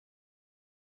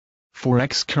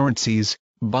Forex Currencies,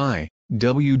 by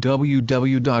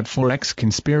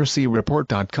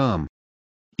www.forexconspiracyreport.com.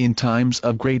 In times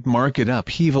of great market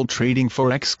upheaval, trading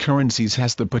forex currencies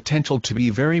has the potential to be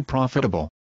very profitable.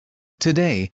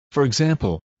 Today, for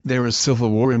example, there is civil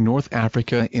war in North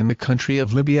Africa in the country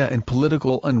of Libya and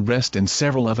political unrest in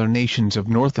several other nations of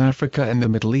North Africa and the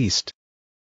Middle East.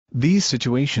 These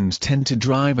situations tend to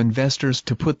drive investors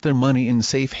to put their money in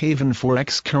safe haven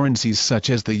forex currencies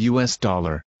such as the US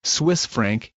dollar, Swiss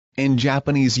franc, and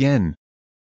Japanese yen.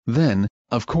 Then,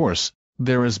 of course,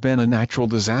 there has been a natural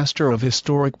disaster of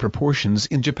historic proportions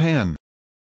in Japan.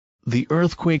 The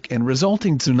earthquake and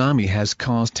resulting tsunami has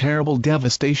caused terrible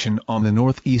devastation on the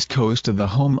northeast coast of the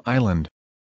home island.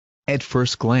 At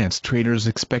first glance, traders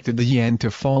expected the yen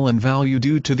to fall in value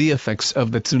due to the effects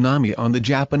of the tsunami on the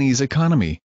Japanese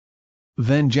economy.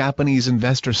 Then Japanese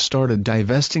investors started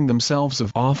divesting themselves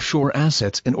of offshore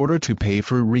assets in order to pay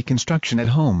for reconstruction at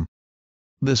home.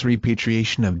 This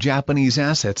repatriation of Japanese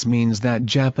assets means that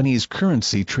Japanese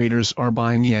currency traders are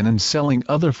buying yen and selling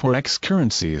other forex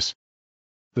currencies.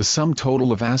 The sum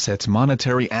total of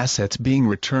monetary assets being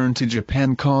returned to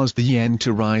Japan caused the yen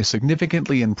to rise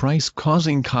significantly in price,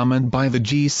 causing comment by the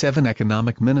G7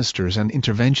 economic ministers and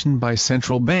intervention by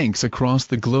central banks across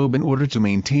the globe in order to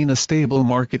maintain a stable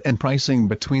market and pricing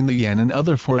between the yen and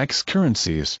other forex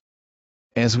currencies.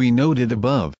 As we noted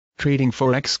above, trading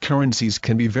forex currencies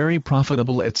can be very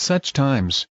profitable at such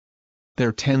times.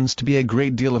 There tends to be a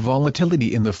great deal of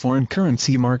volatility in the foreign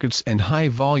currency markets and high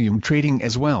volume trading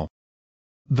as well.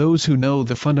 Those who know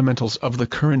the fundamentals of the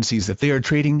currencies that they are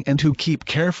trading and who keep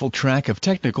careful track of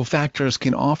technical factors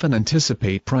can often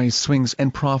anticipate price swings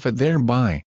and profit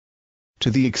thereby. To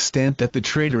the extent that the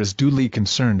trader is duly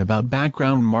concerned about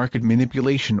background market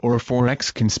manipulation or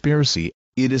forex conspiracy,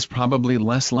 it is probably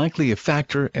less likely a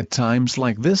factor at times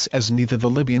like this, as neither the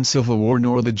Libyan civil war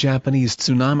nor the Japanese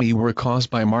tsunami were caused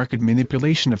by market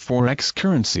manipulation of forex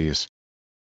currencies.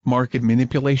 Market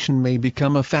manipulation may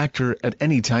become a factor at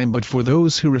any time, but for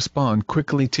those who respond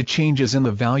quickly to changes in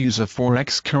the values of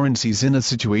forex currencies in a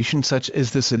situation such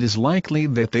as this, it is likely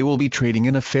that they will be trading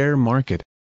in a fair market.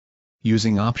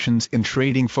 Using options in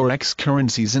trading forex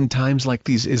currencies in times like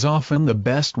these is often the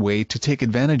best way to take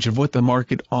advantage of what the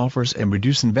market offers and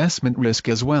reduce investment risk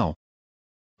as well.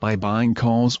 By buying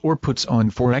calls or puts on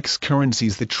forex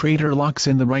currencies, the trader locks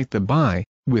in the right to buy,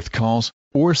 with calls,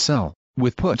 or sell,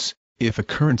 with puts, if a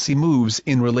currency moves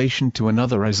in relation to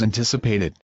another as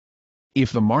anticipated.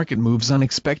 If the market moves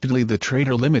unexpectedly, the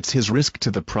trader limits his risk to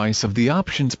the price of the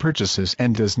options purchases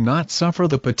and does not suffer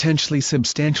the potentially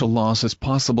substantial losses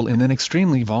possible in an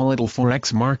extremely volatile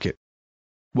forex market.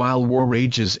 While war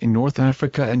rages in North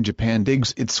Africa and Japan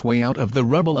digs its way out of the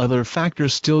rubble, other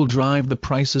factors still drive the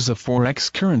prices of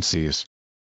forex currencies.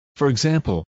 For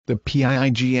example, the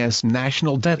PIIGS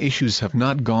national debt issues have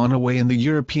not gone away in the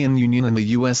European Union, and the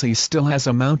USA still has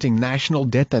a mounting national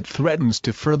debt that threatens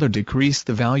to further decrease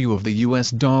the value of the US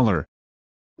dollar.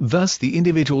 Thus, the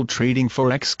individual trading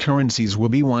forex currencies will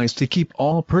be wise to keep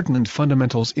all pertinent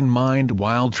fundamentals in mind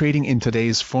while trading in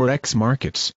today's forex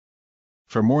markets.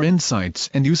 For more insights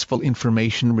and useful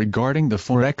information regarding the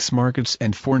forex markets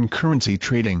and foreign currency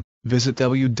trading, visit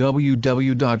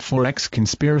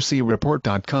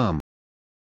www.forexconspiracyreport.com.